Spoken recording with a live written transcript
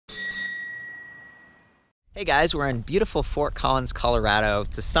Hey guys, we're in beautiful Fort Collins, Colorado.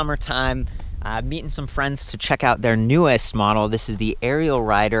 It's the summertime. Meeting some friends to check out their newest model. This is the Ariel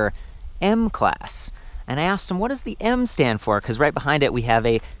Rider M-Class. And I asked them, what does the M stand for? Because right behind it we have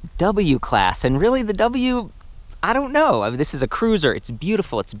a W-Class. And really the W, I don't know. I mean, this is a cruiser. It's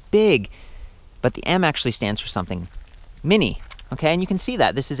beautiful. It's big. But the M actually stands for something mini. Okay, and you can see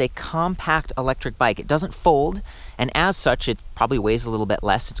that. This is a compact electric bike. It doesn't fold, and as such, it probably weighs a little bit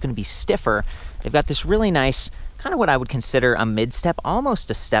less. It's gonna be stiffer. They've got this really nice, kind of what I would consider a mid-step,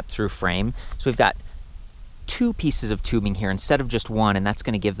 almost a step-through frame. So we've got two pieces of tubing here instead of just one, and that's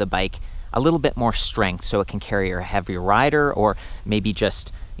gonna give the bike a little bit more strength so it can carry a heavier rider, or maybe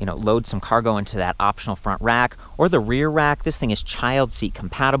just, you know, load some cargo into that optional front rack or the rear rack. This thing is child seat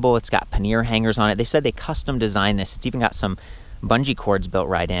compatible. It's got pannier hangers on it. They said they custom designed this. It's even got some bungee cords built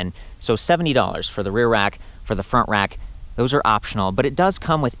right in. So $70 for the rear rack. For the front rack, those are optional, but it does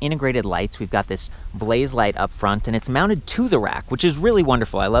come with integrated lights. We've got this blaze light up front, and it's mounted to the rack, which is really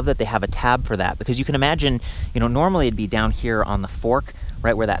wonderful. I love that they have a tab for that, because you can imagine, you know, normally it'd be down here on the fork,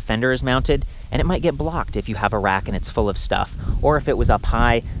 right where that fender is mounted, and it might get blocked if you have a rack and it's full of stuff. Or if it was up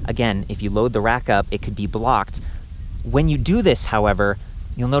high, again, if you load the rack up, it could be blocked. When you do this, however,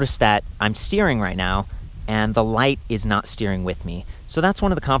 you'll notice that I'm steering right now, and the light is not steering with me. So that's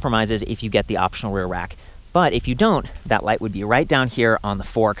one of the compromises if you get the optional rear rack. But if you don't, that light would be right down here on the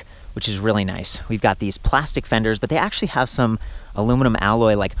fork, which is really nice. We've got these plastic fenders, but they actually have some aluminum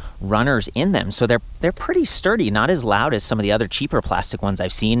alloy like runners in them. So they're pretty sturdy, not as loud as some of the other cheaper plastic ones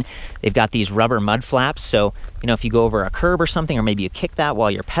I've seen. They've got these rubber mud flaps. So, you know, if you go over a curb or something, or maybe you kick that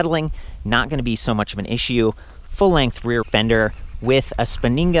while you're pedaling, not gonna be so much of an issue. Full length rear fender with a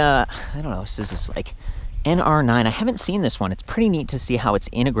Spaninga, I don't know, this is like NR9. I haven't seen this one. It's pretty neat to see how it's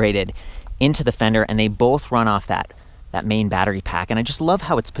integrated into the fender, and they both run off that main battery pack. And I just love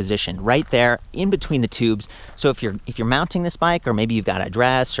how it's positioned right there in between the tubes. So if you're mounting this bike, or maybe you've got a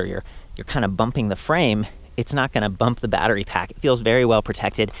dress, or you're kind of bumping the frame, it's not going to bump the battery pack. It feels very well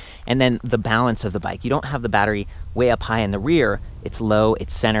protected. And then the balance of the bike, you don't have the battery way up high in the rear. It's low,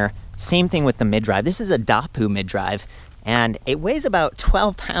 it's center. Same thing with the mid-drive. This is a Dapu mid-drive, and it weighs about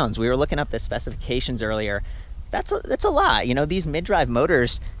 12 pounds. We were looking up the specifications earlier. That's a lot. You know, these mid-drive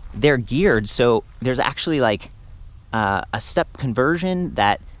motors, they're geared, so there's actually like a step conversion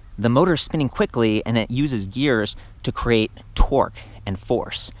that the motor's spinning quickly, and it uses gears to create torque and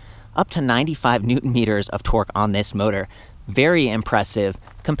force. Up to 95 Newton meters of torque on this motor. Very impressive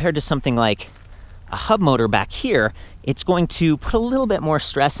compared to something like a hub motor back here. It's going to put a little bit more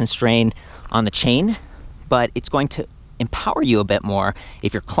stress and strain on the chain, but it's going to empower you a bit more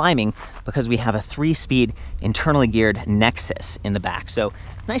if you're climbing, because we have a 3-speed internally geared Nexus in the back. So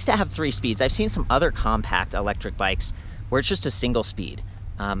nice to have 3 speeds. I've seen some other compact electric bikes where it's just a single speed.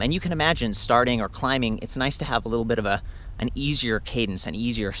 And you can imagine starting or climbing, it's nice to have a little bit of an easier cadence, an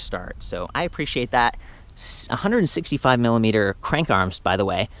easier start. So I appreciate that. 165 millimeter crank arms, by the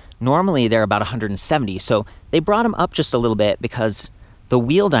way. Normally they're about 170. So they brought them up just a little bit because the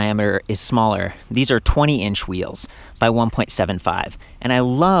wheel diameter is smaller. These are 20-inch wheels by 1.75. And I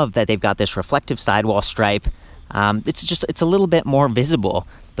love that they've got this reflective sidewall stripe. It's a little bit more visible.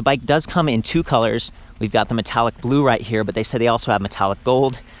 The bike does come in 2 colors. We've got the metallic blue right here, but they say they also have metallic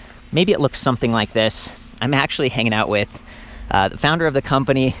gold. Maybe it looks something like this. I'm actually hanging out with the founder of the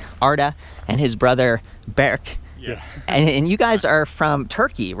company, Arda, and his brother, Berk. Yeah. And you guys are from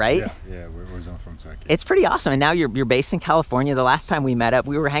Turkey, right? Yeah, we're from Turkey. It's pretty awesome. And now you're based in California. The last time we met up,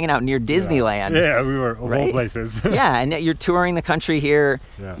 we were hanging out near Disneyland. Yeah, we were, of right? all places. Yeah, and you're touring the country here.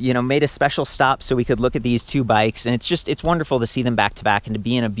 Yeah. You know, made a special stop so we could look at these 2 bikes. And it's wonderful to see them back to back and to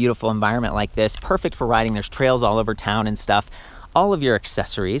be in a beautiful environment like this. Perfect for riding. There's trails all over town and stuff. All of your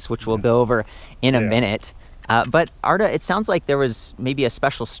accessories, which we'll go over in a minute. But Arda, it sounds like there was maybe a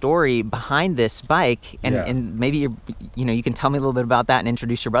special story behind this bike, and maybe you can tell me a little bit about that and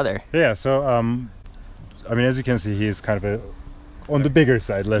introduce your brother. Yeah, so I mean, as you can see, he's kind of on the bigger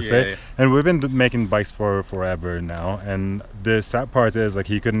side, let's say. And we've been making bikes for forever now, and the sad part is like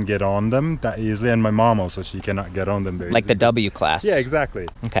he couldn't get on them that easily, and my mom also, she cannot get on them very like easily. the W-Class. Yeah, exactly.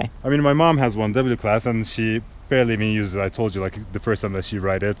 Okay. I mean, my mom has one W-Class, and she barely even uses it. I told you, like, the first time that she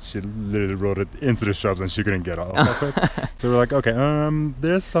rode it, she literally rode it into the shrubs and she couldn't get off of it. So we're like, okay,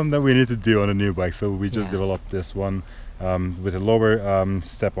 there's something that we need to do on a new bike. So we just developed this one with a lower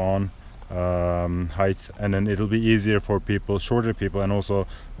step on height, and then it'll be easier for people, shorter people, and also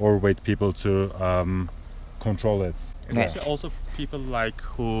overweight people to control it. Especially also people like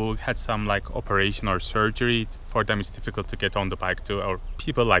who had some like operation or surgery, for them it's difficult to get on the bike too, or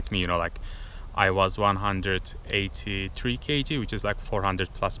people like me, you know, like I was 183 kg, which is like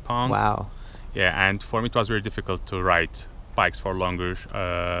 400 plus pounds. Wow. Yeah, and for me it was very difficult to ride bikes for longer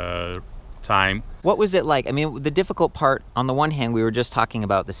time. What was it like? I mean, the difficult part, on the one hand, we were just talking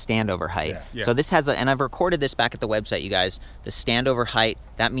about the standover height. Yeah. So this has and I've recorded this back at the website, you guys. The standover height,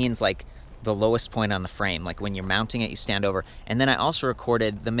 that means like the lowest point on the frame. Like when you're mounting it, you stand over. And then I also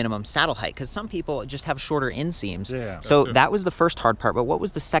recorded the minimum saddle height, because some people just have shorter inseams. Yeah. So that was the first hard part, but what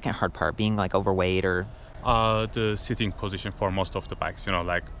was the second hard part, being like overweight or? The sitting position for most of the bikes,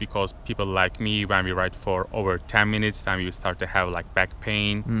 like because people like me, when we ride for over 10 minutes, then we start to have like back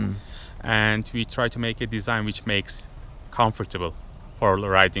pain. And we try to make a design which makes comfortable for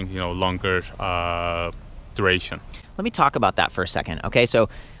riding, longer duration. Let me talk about that for a second. Okay, so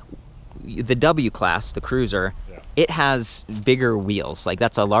the W class, the cruiser, it has bigger wheels. Like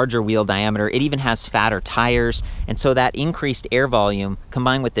that's a larger wheel diameter. It even has fatter tires. And so that increased air volume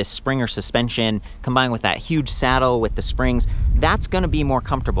combined with this Springer suspension, combined with that huge saddle with the springs, that's gonna be more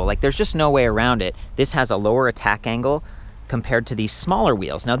comfortable. Like there's just no way around it. This has a lower attack angle compared to these smaller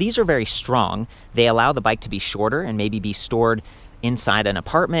wheels. Now these are very strong. They allow the bike to be shorter and maybe be stored inside an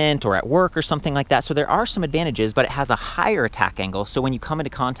apartment or at work or something like that. So there are some advantages, but it has a higher attack angle. So when you come into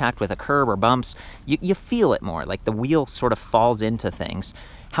contact with a curb or bumps, you feel it more, like the wheel sort of falls into things.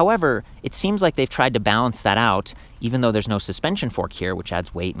 However, it seems like they've tried to balance that out, even though there's no suspension fork here, which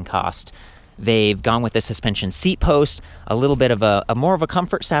adds weight and cost. They've gone with the suspension seat post, a little bit of a more of a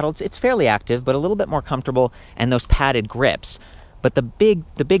comfort saddle. It's fairly active, but a little bit more comfortable, and those padded grips. But the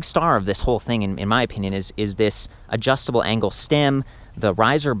big star of this whole thing, in my opinion, is this adjustable angle stem, the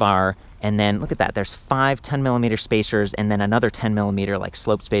riser bar, and then look at that. There's 5 10mm spacers and then another 10mm like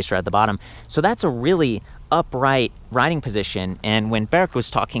slope spacer at the bottom. So that's a really upright riding position. And when Berk was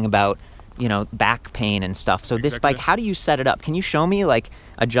talking about, back pain and stuff, so this bike, how do you set it up? Can you show me, like,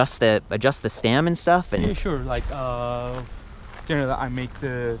 adjust the stem and stuff? And yeah, sure. Like generally, I make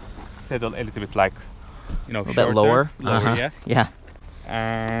the saddle a little bit like, a little bit lower. Yeah.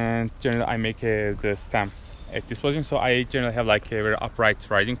 And generally I make the stem at this position, so I generally have like a very upright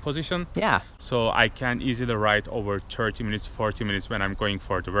riding position. Yeah. So I can easily ride over 30 minutes, 40 minutes when I'm going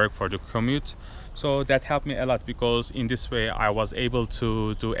for the work, for the commute. So that helped me a lot, because in this way I was able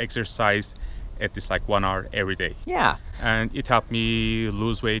to do exercise at least like 1 hour every day. Yeah. And it helped me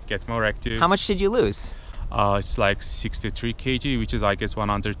lose weight, get more active. How much did you lose? It's like 63 kg, which is, I guess,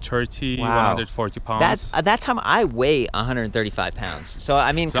 130, wow. 140 pounds. That's how I weigh 135 pounds. So,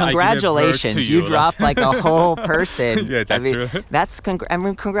 I mean, so congratulations. You dropped like a whole person. Yeah, that's true.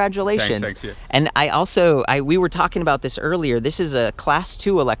 Congratulations. Thanks, yeah. And we were talking about this earlier. This is a Class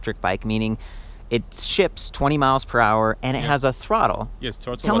 2 electric bike, meaning it ships 20 miles per hour and it has a throttle. Yes,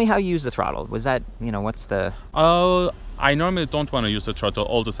 throttle. Tell me how you use the throttle. Was that, what's the... I normally don't want to use the throttle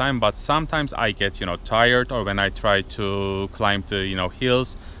all the time, but sometimes I get, tired, or when I try to climb the,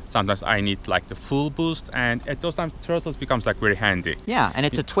 hills, sometimes I need like the full boost, and at those times throttles becomes like very handy. Yeah, and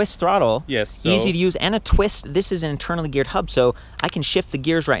it's a twist throttle. Yes. So easy to use, and a twist. This is an internally geared hub, so I can shift the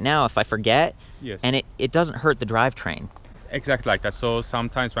gears right now if I forget. Yes. And it doesn't hurt the drivetrain. Exactly like that. So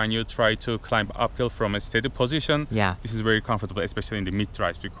sometimes when you try to climb uphill from a steady position, this is very comfortable, especially in the mid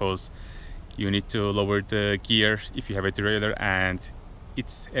drives, because you need to lower the gear if you have a derailleur, and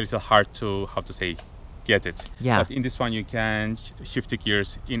it's a little hard to, get it. Yeah. But in this one, you can shift the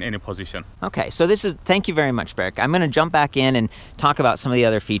gears in any position. Okay, so thank you very much, Berk. I'm going to jump back in and talk about some of the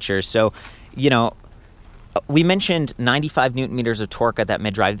other features. So, we mentioned 95 newton meters of torque at that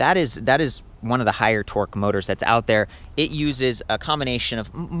mid-drive. That is one of the higher torque motors that's out there. It uses a combination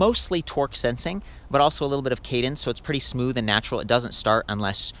of mostly torque sensing, but also a little bit of cadence, so it's pretty smooth and natural. It doesn't start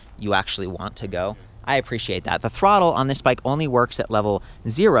unless you actually want to go. I appreciate that. The throttle on this bike only works at level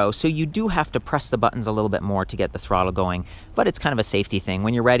 0, so you do have to press the buttons a little bit more to get the throttle going, but it's kind of a safety thing.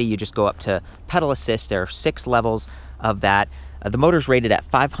 When you're ready, you just go up to pedal assist. There are 6 levels of that. The motor's rated at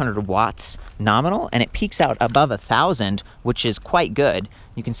 500 watts nominal, and it peaks out above 1,000, which is quite good.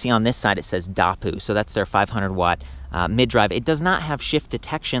 You can see on this side it says Dapu, so that's their 500 watt mid-drive. It does not have shift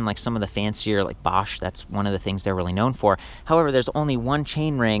detection like some of the fancier, like Bosch. That's one of the things they're really known for. However, there's only 1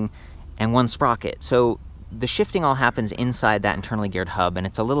 chain ring and 1 sprocket, so the shifting all happens inside that internally geared hub, and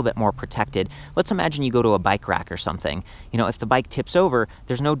it's a little bit more protected. Let's imagine you go to a bike rack or something. If the bike tips over,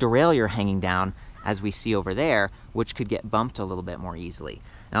 there's no derailleur hanging down, as we see over there, which could get bumped a little bit more easily.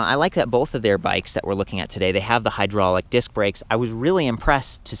 Now, I like that both of their bikes that we're looking at today, they have the hydraulic disc brakes. I was really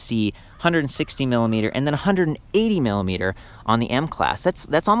impressed to see 160 millimeter and then 180 millimeter on the M-Class.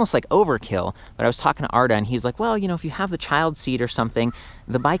 That's almost like overkill. But I was talking to Arda, and he's like, well, you know, if you have the child seat or something,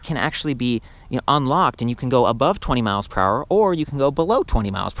 the bike can actually be, you know, unlocked, and you can go above 20 miles per hour, or you can go below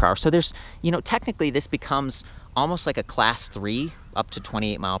 20 miles per hour. So there's, you know, technically this becomes almost like a class 3 up to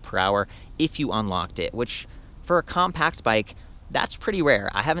 28 mile per hour if you unlocked it, which for a compact bike, that's pretty rare.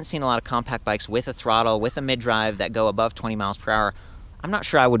 I haven't seen a lot of compact bikes with a throttle, with a mid-drive that go above 20 miles per hour. I'm not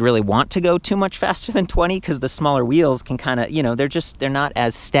sure I would really want to go too much faster than 20 because the smaller wheels can kind of, you know, they're not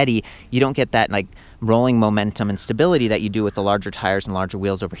as steady. You don't get that like rolling momentum and stability that you do with the larger tires and larger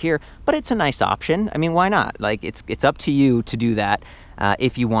wheels over here, but it's a nice option. I mean, why not? Like, it's up to you to do that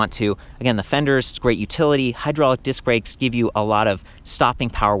if you want to. Again, the fenders, it's great utility. Hydraulic disc brakes give you a lot of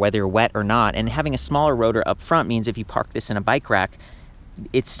stopping power whether you're wet or not, and having a smaller rotor up front means if you park this in a bike rack,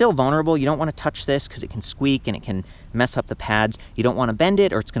 it's still vulnerable. You don't want to touch this because it can squeak and it can mess up the pads. You don't want to bend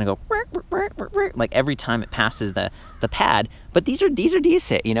it or it's going to go like every time it passes the pad. But these are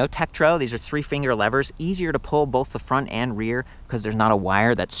decent, you know, Tektro. These are 3-finger levers, easier to pull both the front and rear because there's not a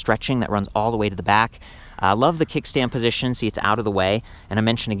wire that's stretching that runs all the way to the back. Love the kickstand position. See, it's out of the way. And I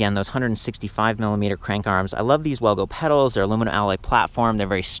mentioned again those 165 millimeter crank arms. I love these Wellgo pedals. They're aluminum alloy platform. They're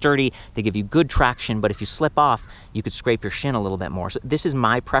very sturdy. They give you good traction, but if you slip off, you could scrape your shin a little bit more. So this is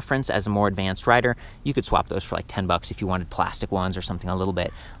my preference as a more advanced rider. You could swap those for like $10 if you wanted plastic ones or something a little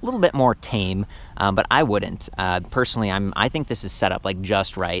bit more tame. But I wouldn't. Personally, I think this is set up like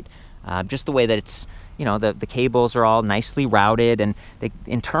just right. Just the way that it's, you know, the cables are all nicely routed, and they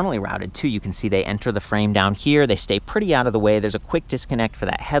internally routed too. You can see they enter the frame down here. They stay pretty out of the way. There's a quick disconnect for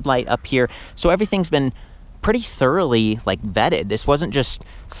that headlight up here. So everything's been pretty thoroughly like vetted. This wasn't just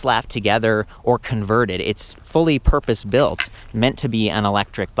slapped together or converted. It's fully purpose built, meant to be an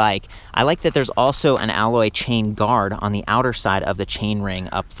electric bike. I like that there's also an alloy chain guard on the outer side of the chain ring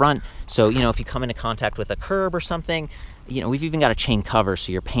up front. So, you know, if you come into contact with a curb or something, you know, we've even got a chain cover,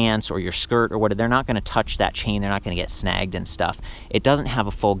 so your pants or your skirt or whatever, they're not going to touch that chain. They're not going to get snagged and stuff. It doesn't have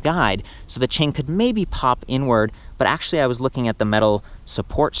a full guide, so the chain could maybe pop inward, but actually I was looking at the metal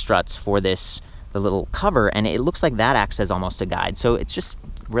support struts for this, the little cover, and it looks like that acts as almost a guide. So it's just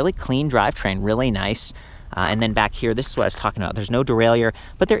really clean drivetrain, really nice. And then back here, this is what I was talking about. There's no derailleur,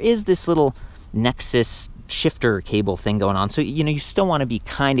 but there is this little Nexus shifter cable thing going on. So, you know, you still want to be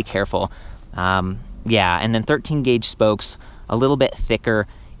kind of careful. Yeah, and then 13 gauge spokes, a little bit thicker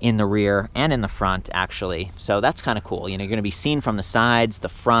in the rear and in the front actually. So that's kind of cool. You know, you're going to be seen from the sides, the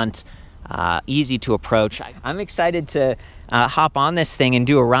front, easy to approach. I'm excited to hop on this thing and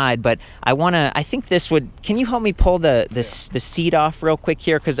do a ride, but I think this would, can you help me pull the seat off real quick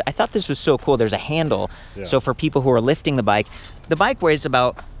here? Because I thought this was so cool. There's a handle. Yeah. So for people who are lifting the bike weighs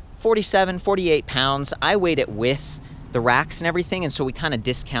about 47, 48 pounds. I weighed it with the racks and everything, and so we kind of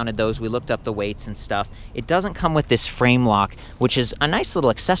discounted those. We looked up the weights and stuff. It doesn't come with this frame lock, which is a nice little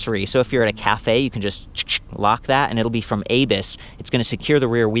accessory. So if you're at a cafe, you can just lock that, and it'll be from Abus. It's going to secure the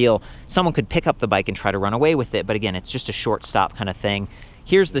rear wheel. Someone could pick up the bike and try to run away with it, but again, it's just a short stop kind of thing.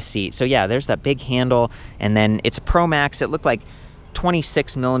 Here's the seat. So yeah, there's that big handle, and then it's a Pro Max. It looked like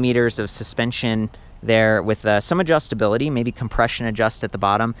 26 millimeters of suspension there with some adjustability, maybe compression adjust at the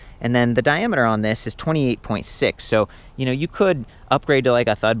bottom, and then the diameter on this is 28.6. So, you know, you could upgrade to like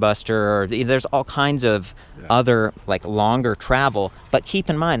a Thudbuster, or there's all kinds of other like longer travel, but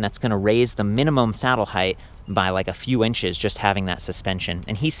keep in mind that's going to raise the minimum saddle height by like a few inches just having that suspension.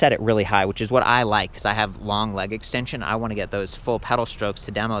 And he set it really high, which is what I like because I have long leg extension. I want to get those full pedal strokes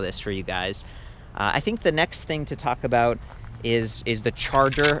to demo this for you guys. I think the next thing to talk about is the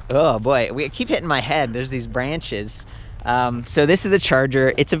charger. Oh boy, we keep hitting my head. There's these branches. So this is the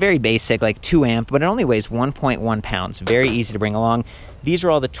charger. It's a very basic, like 2 amp, but it only weighs 1.1 pounds. Very easy to bring along. These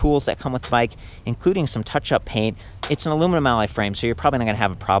are all the tools that come with the bike, including some touch-up paint. It's an aluminum alloy frame, so you're probably not gonna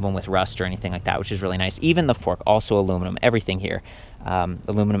have a problem with rust or anything like that, which is really nice. Even the fork, also aluminum. Everything here,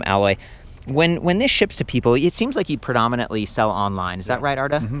 aluminum alloy. When this ships to people, it seems like you predominantly sell online. Is that right,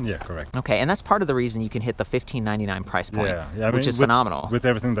 Arda? Mm-hmm, yeah, correct. Okay, and that's part of the reason you can hit the $15.99 price point, I which is phenomenal. With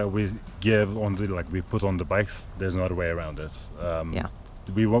everything that we give on the, like we put on the bikes, there's no other way around it.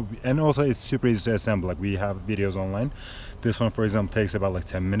 And also it's super easy to assemble. Like we have videos online. This one, for example, takes about like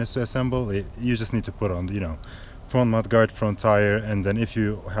 10 minutes to assemble. You just need to put on, you know, front mudguard, front tire, and then if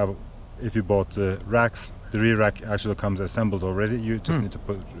you bought racks, the rear rack actually comes assembled already. You just need to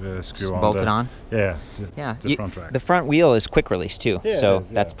put screw on. Bolt it on. Yeah. The front rack. The front wheel is quick release too, so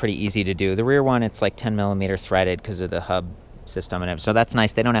that's pretty easy to do. The rear one, it's like 10 millimeter threaded because of the hub system, and so that's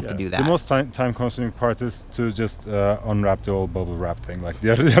nice. They don't have to do that. The most time-consuming part is to just unwrap the old bubble wrap thing. Like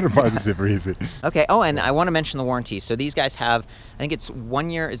the other part is super easy. Okay. Oh, and I want to mention the warranty. So these guys have, I think it's 1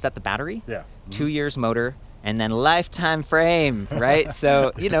 year. Is that the battery? Yeah. 2 years motor, and then lifetime frame, right?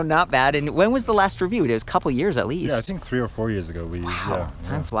 So, you know, not bad. And when was the last review? It was a couple years at least. Yeah, I think 3 or 4 years ago.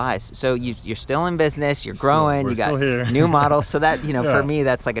 Time flies. So you're still in business, you're growing, you got still here. new models. So that, you know, for me,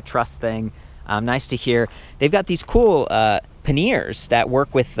 that's like a trust thing. Nice to hear. They've got these cool panniers that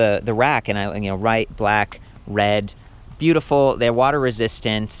work with the rack, and white, black, red, beautiful. They're water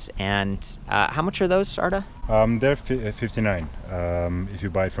resistant. And how much are those, Arda? They're 59 if you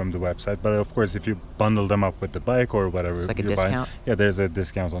buy from the website, but of course if you bundle them up with the bike or whatever, it's like a you discount. Yeah, there's a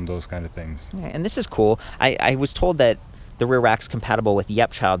discount on those kind of things. Yeah, and this is cool. I was told that the rear rack's compatible with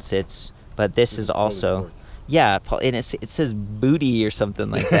Child sits, but this is also. Yeah, and it says booty or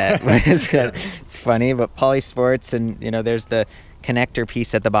something like that. It's funny, but Poly Sports, and there's the connector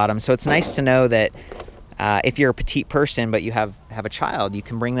piece at the bottom. So it's nice to know that if you're a petite person but you have a child, you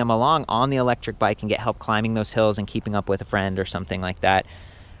can bring them along on the electric bike and get help climbing those hills and keeping up with a friend or something like that.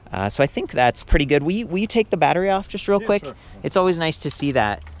 So I think that's pretty good. Will you take the battery off just real quick? Sure. It's always nice to see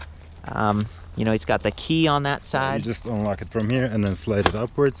that. It's got the key on that side. You just unlock it from here and then slide it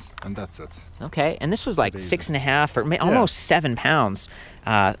upwards, and that's it. Okay, and this was like 6.5 or almost 7 pounds.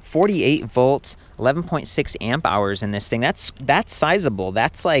 48 volt, 11.6 amp hours in this thing. That's sizable.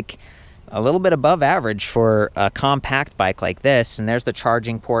 That's like a little bit above average for a compact bike like this. And there's the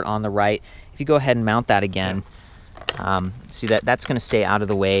charging port on the right. If you go ahead and mount that again, see that's going to stay out of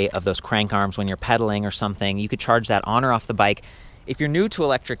the way of those crank arms when you're pedaling or something. You could charge that on or off the bike. If you're new to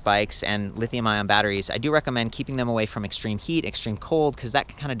electric bikes and lithium-ion batteries, I do recommend keeping them away from extreme heat, extreme cold, because that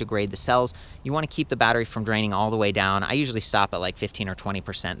can kind of degrade the cells. You want to keep the battery from draining all the way down. I usually stop at like 15 or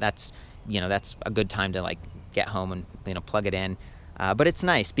 20%. That's a good time to like get home and plug it in. But it's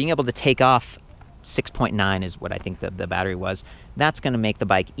nice being able to take off 6.9 is what I think the battery was. That's going to make the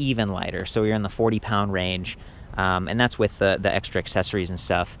bike even lighter. So you're in the 40-pound range, and that's with the extra accessories and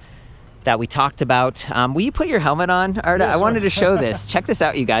stuff that we talked about. Will you put your helmet on, Arda? Yeah, I wanted to show this. Check this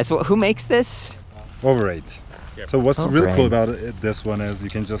out, you guys. Who makes this? Overate. Yep. So what's really cool about this one is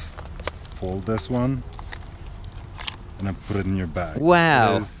you can just fold this one and then put it in your bag.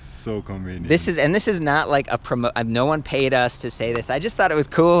 Wow. It is so convenient. This is not like a promo. No one paid us to say this. I just thought it was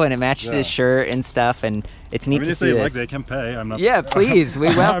cool, and it matches his shirt and stuff, and it's neat to see this. Like, they can pay. I'm not. Yeah, please. We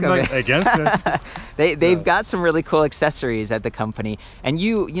welcome I'm not against it. They've got some really cool accessories at the company, and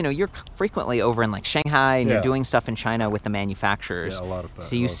you're frequently over in like Shanghai, and you're doing stuff in China with the manufacturers. Yeah, a lot of that.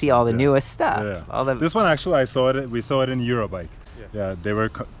 So you see all the newest stuff. Yeah. This one actually, we saw it in Eurobike. Yeah, they were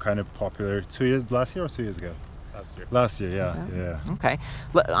kind of popular last year or 2 years ago. Last year, yeah. Okay.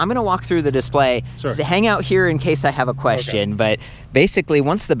 I'm going to walk through the display. Sure. So hang out here in case I have a question. Okay. But basically,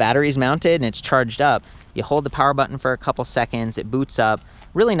 once the battery's mounted and it's charged up, you hold the power button for a couple seconds, it boots up.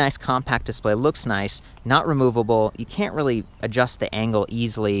 Really nice compact display, looks nice, not removable. You can't really adjust the angle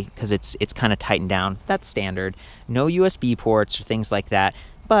easily because it's kind of tightened down. That's standard. No USB ports or things like that.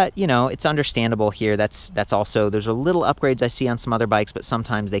 But, it's understandable here. That's also, there's a little upgrades I see on some other bikes, but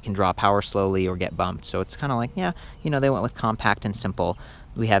sometimes they can draw power slowly or get bumped. So it's kind of like, they went with compact and simple.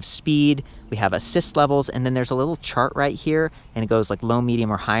 We have speed, we have assist levels, and then there's a little chart right here, and it goes like low,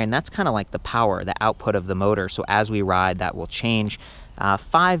 medium, or high, and that's kind of like the power, the output of the motor. So as we ride, that will change.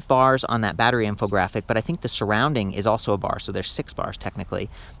 5 bars on that battery infographic, but I think the surrounding is also a bar, so there's 6 bars technically.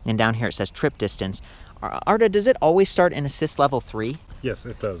 And down here it says trip distance. Arda, does it always start in assist level 3? Yes,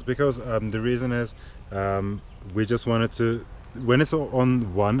 it does, because the reason is we just wanted to, when it's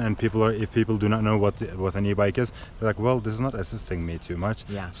on 1 and if people do not know what an e-bike is, they're like, well, this is not assisting me too much.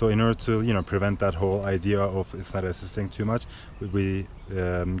 Yeah. So in order to prevent that whole idea of it's not assisting too much, we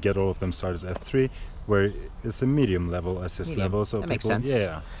get all of them started at 3, where it's a medium level assist level. So that makes sense.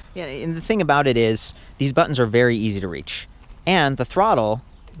 Yeah, and the thing about it is these buttons are very easy to reach, and the throttle,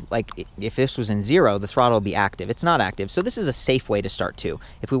 like if this was in 0, the throttle will be active. It's not active, so this is a safe way to start too.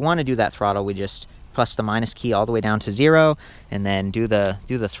 If we want to do that throttle, we just press the minus key all the way down to 0, and then do the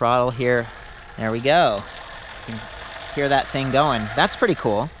throttle here. There we go. You can hear that thing going. That's pretty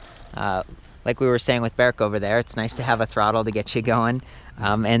cool. Like we were saying with Berk over there, it's nice to have a throttle to get you going.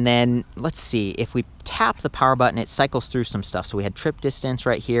 And then let's see, if we tap the power button, it cycles through some stuff. So we had trip distance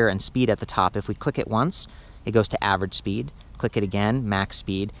right here and speed at the top. If we click it once, it goes to average speed. Click it again, max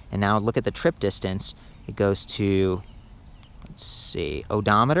speed. And now look at the trip distance. It goes to, let's see,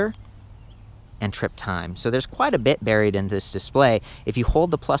 odometer and trip time. So there's quite a bit buried in this display. If you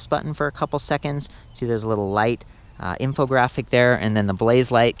hold the plus button for a couple seconds, see there's a little light infographic there, and then the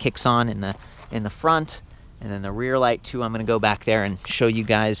blaze light kicks on in the front. And then the rear light too, I'm gonna go back there and show you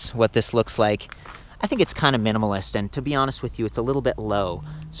guys what this looks like. I think it's kind of minimalist, and to be honest with you, it's a little bit low.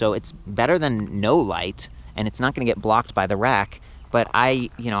 So it's better than no light, and it's not gonna get blocked by the rack. But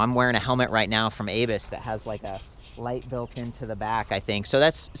I'm wearing a helmet right now from Avis that has like a light built into the back, I think. So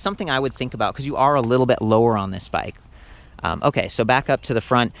that's something I would think about, because you are a little bit lower on this bike. Okay, so back up to the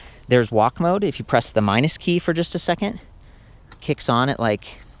front. There's walk mode. If you press the minus key for just a second, kicks on at like,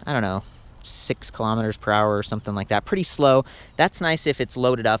 I don't know, 6 kilometers per hour or something like that. Pretty slow. That's nice if it's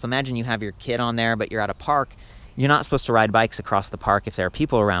loaded up. Imagine you have your kid on there, but you're at a park. You're not supposed to ride bikes across the park if there are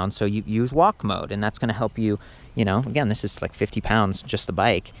people around, so you use walk mode, and that's going to help you, again, this is like 50 pounds, just the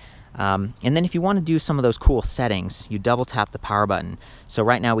bike. And then if you want to do some of those cool settings, you double tap the power button. So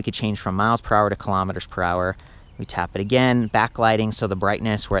right now we could change from miles per hour to kilometers per hour. We tap it again, backlighting, so the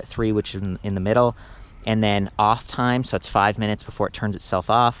brightness, we're at 3, which is in the middle. And then off time, so it's 5 minutes before it turns itself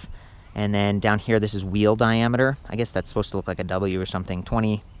off. And then down here, this is wheel diameter. I guess that's supposed to look like a W or something,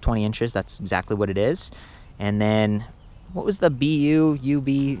 20 inches, that's exactly what it is. And then, what was the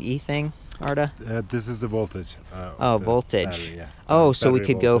BU-UBE thing, Arda? This is the voltage. Voltage. Battery, yeah. Oh, so we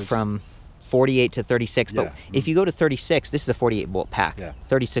Battery could go voltage. from 48 to 36, but if you go to 36, this is a 48 volt pack. Yeah.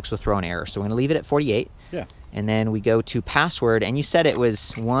 36 will throw an error, so we're gonna leave it at 48. Yeah. And then we go to password, and you said it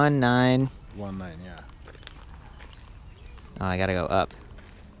was 19. 19, yeah. Oh, I gotta go up.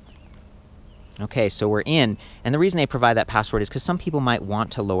 Okay, so we're in, and the reason they provide that password is because some people might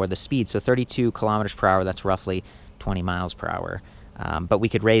want to lower the speed. So 32 kilometers per hour, that's roughly 20 miles per hour. But we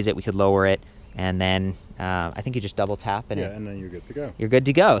could raise it, we could lower it, and then I think you just double tap and And then you're good to go. you're good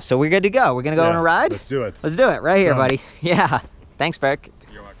to go. So we're good to go. We're gonna go on a ride? Let's do it. Let's do it right here, Come. buddy. Yeah. Thanks, Berk.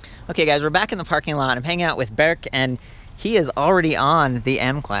 You're welcome. Okay, guys, we're back in the parking lot. I'm hanging out with Berk, and he is already on the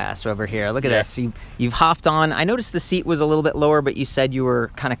M-Class over here. Look at this. You've hopped on. I noticed the seat was a little bit lower, but you said you were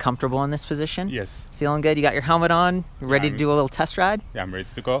kind of comfortable in this position. Yes. Feeling good? You got your helmet on? You ready to do a little test ride? Yeah, I'm ready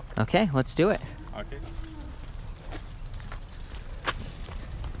to go. Okay, let's do it. Okay.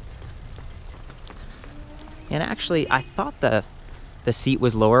 And actually, I thought the seat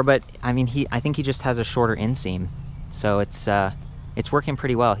was lower, but I mean, I think he just has a shorter inseam, so it's working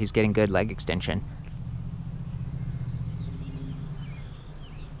pretty well. He's getting good leg extension.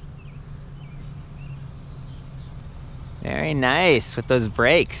 Very nice with those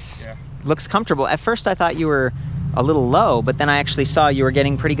brakes. Yeah. Looks comfortable. At first I thought you were a little low, but then I actually saw you were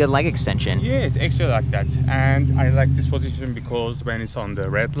getting pretty good leg extension. Yeah, it's actually like that. And I like this position because when it's on the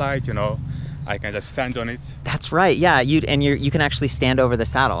red light, I can just stand on it. That's right, yeah. You can actually stand over the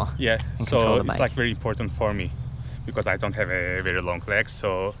saddle. Yeah, and control so the it's bike. like very important for me because I don't have a very long legs.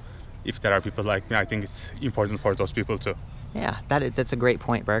 So if there are people like me, I think it's important for those people too. Yeah, that's a great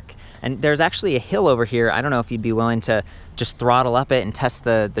point, Berk. And there's actually a hill over here. I don't know if you'd be willing to just throttle up it and test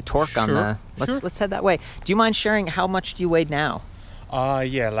the torque on the... Let's head that way. Do you mind sharing how much do you weigh now?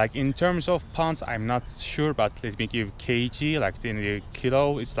 Yeah, like in terms of pounds, I'm not sure, but let me give kg, like in the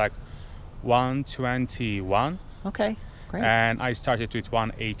kilo, it's like 121. Okay, great. And I started with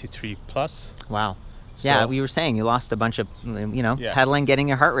 183 plus. Wow. So, yeah, we were saying you lost a bunch of, Yeah. pedaling, getting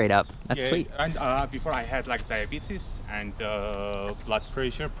your heart rate up. That's yeah, sweet. And before I had like diabetes and blood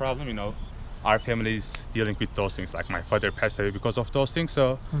pressure problem, our family is dealing with those things. Like my father passed away because of those things.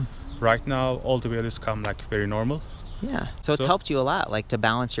 So right now all the values come like very normal. Yeah, so it's helped you a lot, like to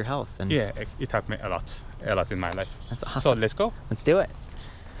balance your health. And Yeah, it helped me a lot in my life. That's awesome. So let's go. Let's do it.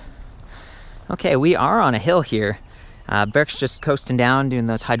 Okay, we are on a hill here. Berk's just coasting down, doing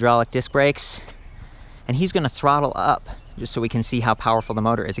those hydraulic disc brakes. And he's gonna throttle up just so we can see how powerful the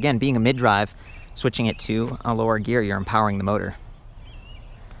motor is. Again, being a mid-drive, switching it to a lower gear, you're empowering the motor.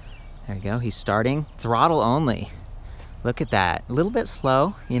 There you go, he's starting. Throttle only. Look at that. A little bit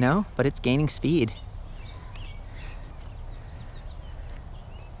slow, but it's gaining speed.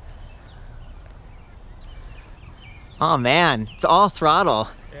 Oh man, it's all throttle.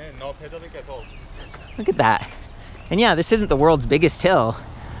 Yeah, no pedaling at all. Look at that. And yeah, this isn't the world's biggest hill,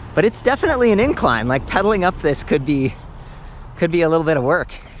 but it's definitely an incline. Like pedaling up this could be a little bit of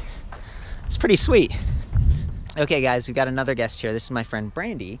work. It's pretty sweet. Okay guys, we've got another guest here. This is my friend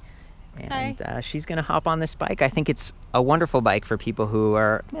Brandy. And she's gonna hop on this bike. I think it's a wonderful bike for people who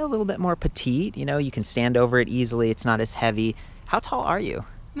are a little bit more petite. You can stand over it easily. It's not as heavy. How tall are you?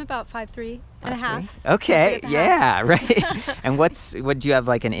 I'm about 5'3" and a half. Okay, yeah, right. And what do you have,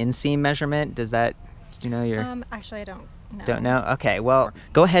 like an inseam measurement? Do you know your... Actually, I don't know. Don't know? Okay, well,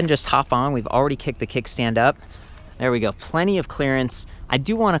 go ahead and just hop on. We've already kicked the kickstand up. There we go, plenty of clearance. I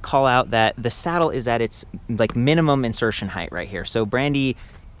do want to call out that the saddle is at its like minimum insertion height right here. So Brandy,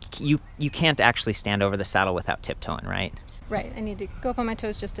 you can't actually stand over the saddle without tiptoeing, right? Right, I need to go up on my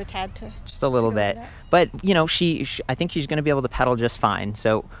toes just a tad to Just a little go bit. with that. But, you know, I think she's going to be able to pedal just fine.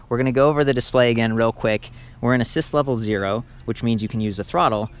 So we're going to go over the display again real quick. We're in assist level 0, which means you can use the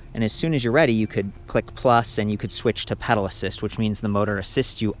throttle. And as soon as you're ready, you could click plus and you could switch to pedal assist, which means the motor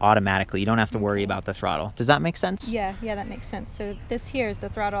assists you automatically. You don't have to worry about the throttle. Does that make sense? Yeah, that makes sense. So this here is the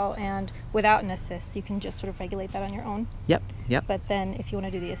throttle, and without an assist, you can just sort of regulate that on your own. Yep. But then if you want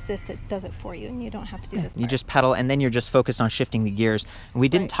to do the assist, it does it for you, and you don't have to do this You part. just pedal, and then you're just focused on shifting the gears. And we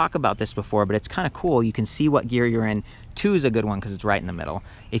didn't Right. talk about this before, but it's kind of cool. You can see what gear you're in. 2 is a good one because it's right in the middle.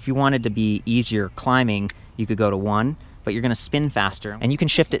 If you wanted to be easier climbing, you could go to 1, but you're going to spin faster. And you can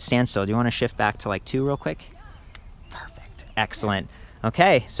shift at standstill. Do you want to shift back to like 2 real quick? Perfect. Excellent.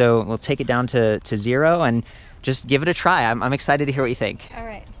 Okay, so we'll take it down to 0 and just give it a try. I'm excited to hear what you think. All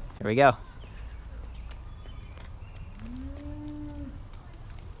right. Here we go.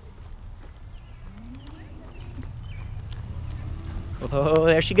 Oh,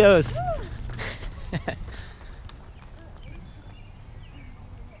 there she goes.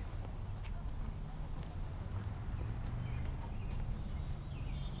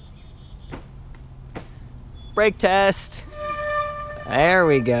 Brake test. There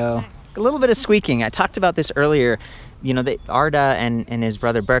we go. A little bit of squeaking. I talked about this earlier. You know, Arda and his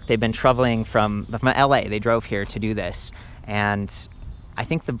brother Burke, they've been traveling from LA. They drove here to do this. And I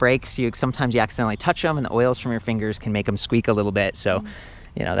think the brakes, sometimes you accidentally touch them and the oils from your fingers can make them squeak a little bit. So,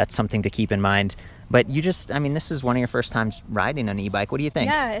 you know, that's something to keep in mind. But this is one of your first times riding an e-bike. What do you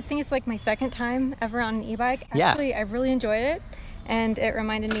think? Yeah, I think it's like my second time ever on an e-bike. Yeah. Actually, I really enjoyed it. And it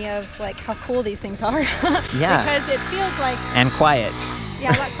reminded me of like how cool these things are. Yeah. Because it feels like, And quiet.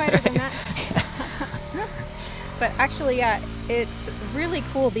 yeah, a lot quieter than that. But actually, yeah, it's really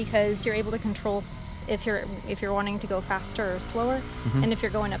cool because you're able to control if you're wanting to go faster or slower. And if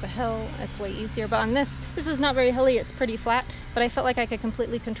you're going up a hill, it's way easier. But on this is not very hilly, it's pretty flat, but I felt like I could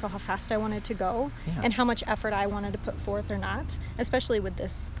completely control how fast I wanted to go and how much effort I wanted to put forth or not, especially with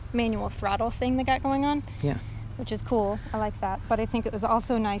this manual throttle thing they got going on. Yeah. Which is cool. I like that. But I think it was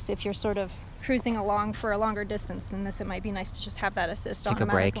also nice if you're sort of cruising along for a longer distance than this, it might be nice to just have that assist Take a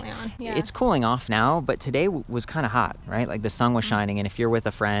break. automatically on. Yeah. It's cooling off now, but today was kind of hot, right? Like the sun was shining, and if you're with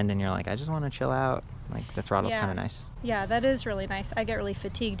a friend and you're like, I just want to chill out, like the throttle's kind of nice. Yeah, that is really nice. I get really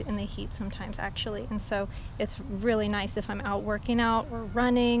fatigued in the heat sometimes, actually. And so it's really nice if I'm out working out or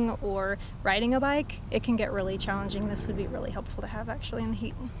running or riding a bike. It can get really challenging. This would be really helpful to have actually in the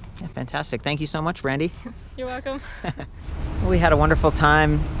heat. Yeah, fantastic. Thank you so much, Brandy. You're welcome. We had a wonderful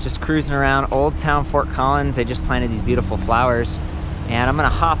time just cruising around Old Town Fort Collins. They just planted these beautiful flowers. And I'm gonna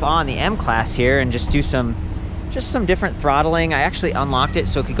hop on the M-Class here and just do some different throttling. I actually unlocked it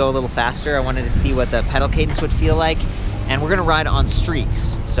so it could go a little faster. I wanted to see what the pedal cadence would feel like. And we're gonna ride on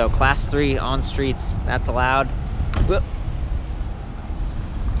streets. So class 3 on streets, that's allowed. Whoop.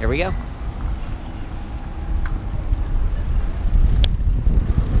 Here we go.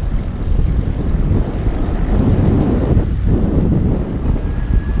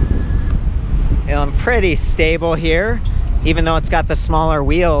 Feeling pretty stable here, even though it's got the smaller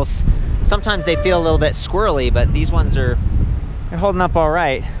wheels. Sometimes they feel a little bit squirrely, but these ones they're holding up all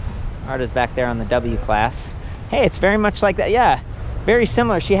right. Arda's back there on the W class. Hey, it's very much like that. Yeah, very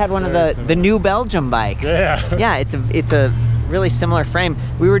similar. She had one of the New Belgium bikes. Yeah. Yeah, it's a really similar frame.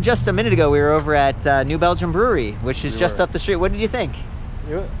 We were just a minute ago, we were over at New Belgium Brewery, which is just up the street. What did you think?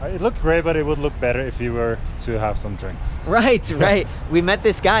 It looked great, but it would look better if you were to have some drinks. Right. We met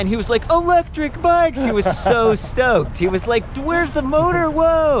this guy and he was like, electric bikes. He was so stoked. He was like, where's the motor?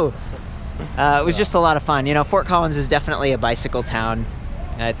 Whoa. It was just a lot of fun. You know, Fort Collins is definitely a bicycle town.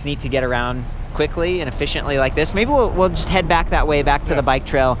 It's neat to get around quickly and efficiently like this. Maybe we'll just head back that way, back to the bike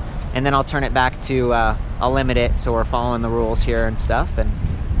trail, and then I'll turn it back to, I'll limit it so we're following the rules here and stuff, and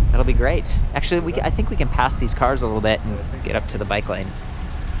it'll be great. Actually, I think we can pass these cars a little bit and get up to the bike lane.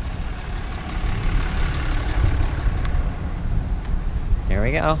 There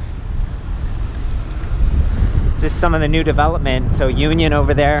we go. This is some of the new development. So Union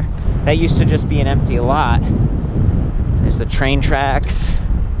over there, that used to just be an empty lot. There's the train tracks.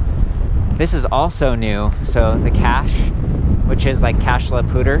 This is also new. So the Cache, which is like Cache La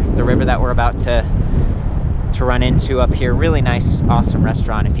Poudre, the river that we're about to run into up here. Really nice, awesome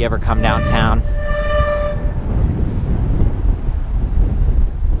restaurant if you ever come downtown.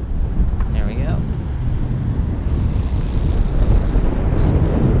 There we go.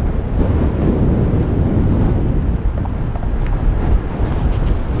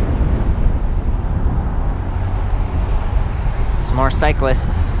 Some more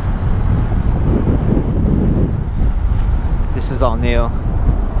cyclists. This is all new.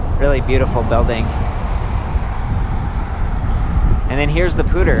 Really beautiful building. And then here's the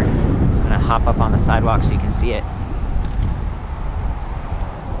Pooter. I'm gonna hop up on the sidewalk so you can see it.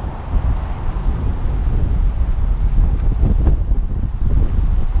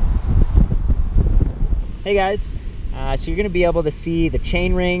 Hey guys, so you're gonna be able to see the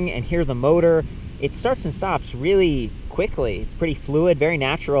chainring and hear the motor. It starts and stops really quickly. It's pretty fluid, very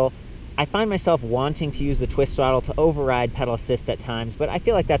natural. I find myself wanting to use the twist throttle to override pedal assist at times, but I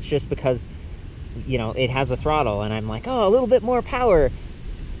feel like that's just because, you know, it has a throttle and I'm like, oh, a little bit more power.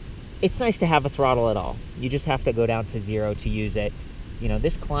 It's nice to have a throttle at all. You just have to go down to 0 to use it. You know,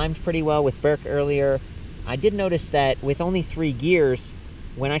 this climbed pretty well with Burke earlier. I did notice that with only 3 gears,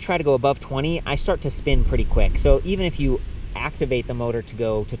 when I try to go above 20, I start to spin pretty quick. So even if you activate the motor to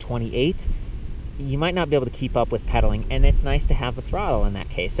go to 28, you might not be able to keep up with pedaling, and it's nice to have the throttle in that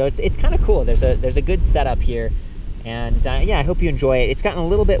case. So it's kind of cool. There's a good setup here, and yeah, I hope you enjoy it. It's gotten a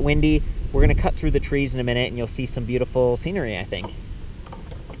little bit windy. We're gonna cut through the trees in a minute, and you'll see some beautiful scenery, I think.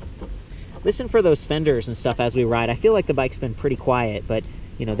 Listen for those fenders and stuff as we ride. I feel like the bike's been pretty quiet, but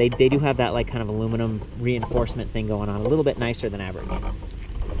you know, they do have that like kind of aluminum reinforcement thing going on, a little bit nicer than average.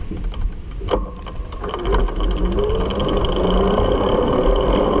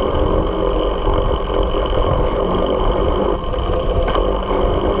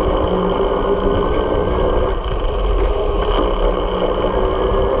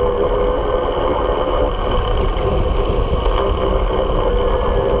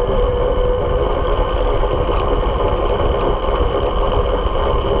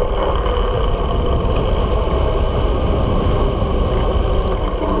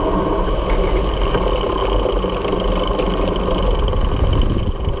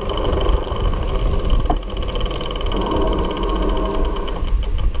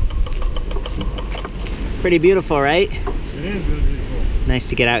 Pretty beautiful, right? It is really beautiful. Nice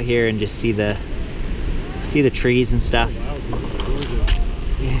to get out here and just see the trees and stuff. Wow, gorgeous.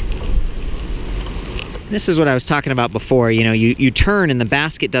 Yeah. This is what I was talking about before. You know, you turn and the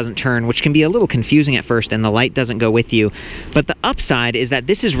basket doesn't turn, which can be a little confusing at first, and the light doesn't go with you. But the upside is that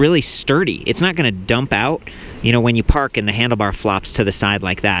this is really sturdy. It's not going to dump out, you know, when you park and the handlebar flops to the side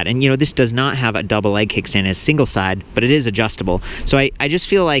like that. And, you know, this does not have a double leg kickstand as single side, but it is adjustable. So I just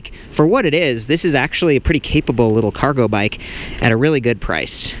feel like for what it is, this is actually a pretty capable little cargo bike at a really good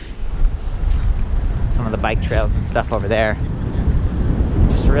price. Some of the bike trails and stuff over there.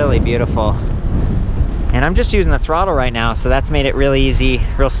 Just really beautiful. And I'm just using the throttle right now, so that's made it really easy,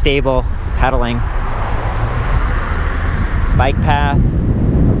 real stable pedaling. Bike path,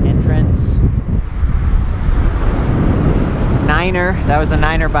 entrance. Niner, that was a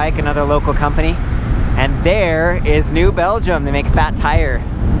Niner bike, another local company. And there is New Belgium. They make Fat Tire.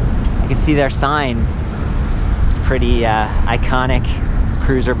 You can see their sign. It's pretty iconic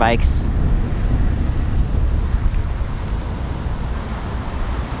cruiser bikes.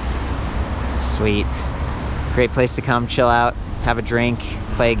 Sweet. Great place to come, chill out, have a drink,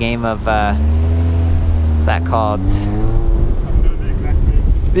 play a game of, what's that called?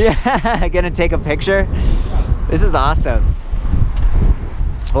 Yeah, gonna take a picture? This is awesome.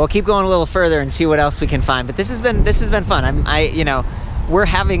 We'll keep going a little further and see what else we can find, but this has been fun. You know, we're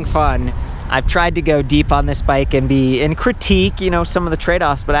having fun. I've tried to go deep on this bike and critique, you know, some of the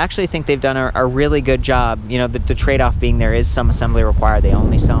trade-offs, but I actually think they've done a really good job. You know, the trade-off being there is some assembly required. They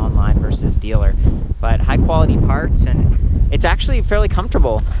only sell online versus dealer, but high quality parts, and it's actually fairly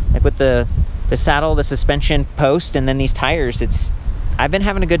comfortable. Like with the saddle, the suspension post, and then these tires, I've been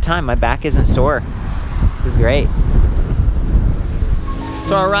having a good time. My back isn't sore. This is great.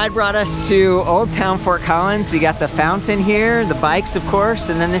 So our ride brought us to Old Town Fort Collins. We got the fountain here, the bikes of course,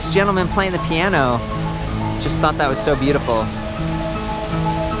 and then this gentleman playing the piano. Just thought that was so beautiful.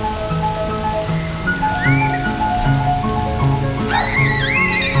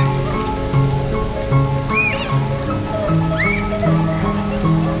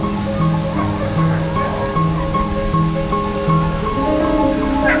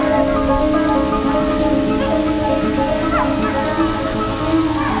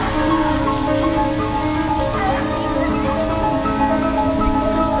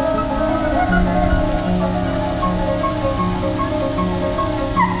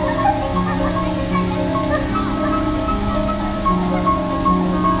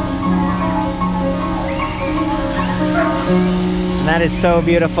 That is so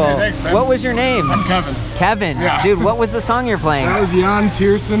beautiful. Hey, thanks, man. What was your name? I'm Kevin. Kevin. Yeah. Dude, what was the song you're playing? That was Jan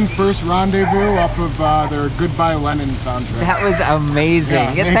Tiersen, First Rendezvous, off of their Goodbye Lenin soundtrack. That was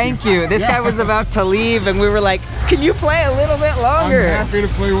amazing. Yeah, thank you. This guy was about to leave and we were like, can you play a little bit longer? I'm happy to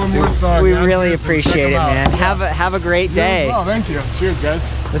play one more song. We Jan really Tiersen, appreciate it, man. Yeah. Have a great day. Oh, thank you. Cheers,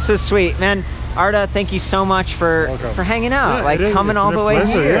 guys. This is sweet, man. Arda, thank you so much for Welcome. hanging out, Yeah, like it is. coming It's all been the a way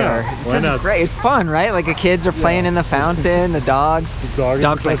pleasure, here. yeah. This Why is not? great. It's fun, right? Like the kids are playing in the fountain, the dogs. The dog is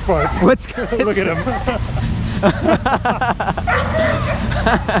Dog's the best part. What's Look at him.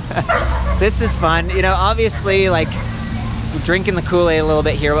 This is fun. You know, obviously, like, we're drinking the Kool-Aid a little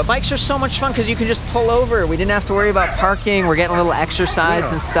bit here, but bikes are so much fun because you can just pull over. We didn't have to worry about parking. We're getting a little exercise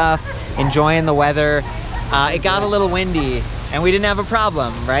Yeah. and stuff, enjoying the weather. It got a little windy, and we didn't have a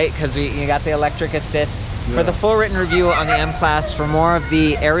problem, right? Because you got the electric assist. For Yeah. the full written review on the M-Class, for more of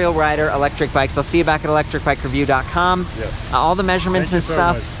the Ariel Rider electric bikes, I'll see you back at ElectricBikeReview.com. Yes. All the measurements Thank and you so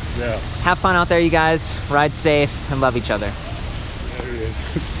stuff. much. Yeah, Have fun out there, you guys. Ride safe and love each other. there he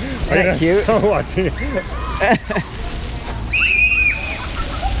is. Isn't that cute? So watching.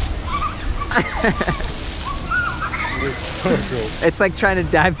 It's so cool. It's like trying to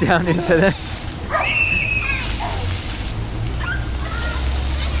dive down into the...